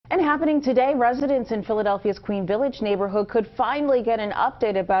And happening today, residents in Philadelphia's Queen Village neighborhood could finally get an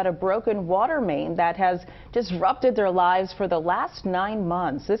update about a broken water main that has disrupted their lives for the last 9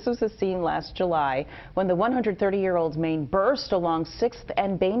 months. This was the scene last July when the 130-year-old main burst along 6th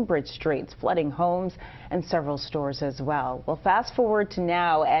and Bainbridge Streets, flooding homes and several stores as well. Well, fast forward to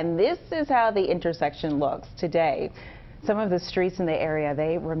now, and this is how the intersection looks today. Some of the streets in the area,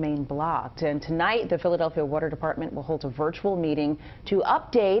 they remain blocked. And tonight, the Philadelphia Water Department will hold a virtual meeting to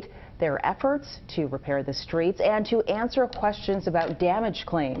update their efforts to repair the streets and to answer questions about damage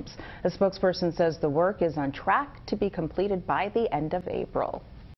claims. A spokesperson says the work is on track to be completed by the end of April.